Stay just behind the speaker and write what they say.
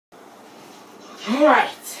Alright.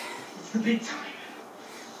 It's the big time.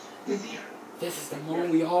 This here. This is the moment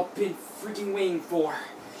we all been freaking waiting for.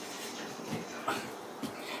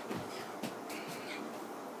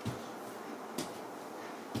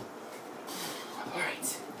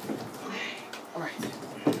 Alright. Alright.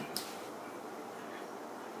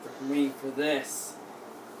 Freaking waiting for this.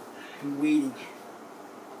 I'm waiting.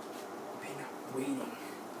 I've been waiting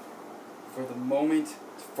for the moment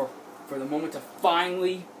for the moment to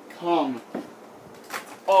finally come.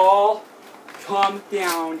 All come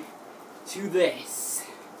down to this.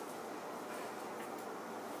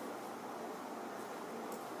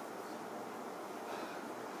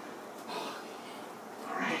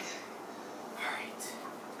 Alright. Alright.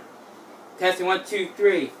 Testing 1, 2,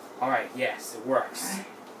 3. Alright, yes, it works. Testing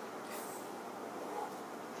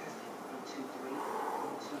 1, 2, 3.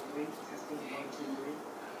 1, 2, 3. Testing 1, 2, 3.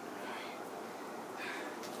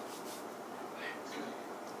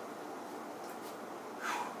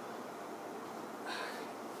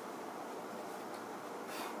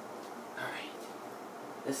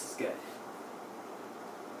 This is good.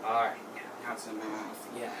 Alright, yeah, now it's in my mouth.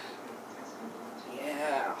 Yeah.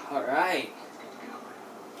 Yeah, alright.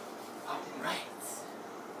 Alright.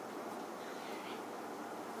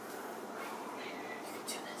 You can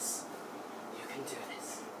do this. You can do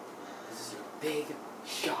this. This is your big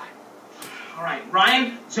shot. Alright,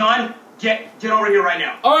 Ryan, John, get over here right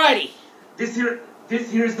now. Alrighty. This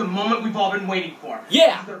here is the moment we've all been waiting for.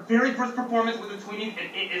 Yeah. This is their very first performance with the Tweenies,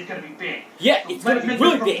 and it is gonna be big. Yeah, so it's gonna be really let's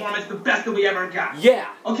make this big. performance the best that we ever got. Yeah.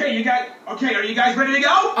 Okay, are you guys ready to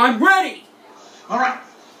go? I'm ready. Alright.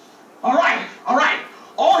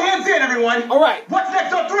 All hands in, everyone. Alright. What's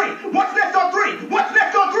next on 3? What's next on 3? What's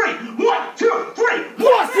next on 3? 1, 2, 3.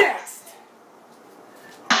 What's next?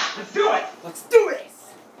 Let's do it. Let's do it.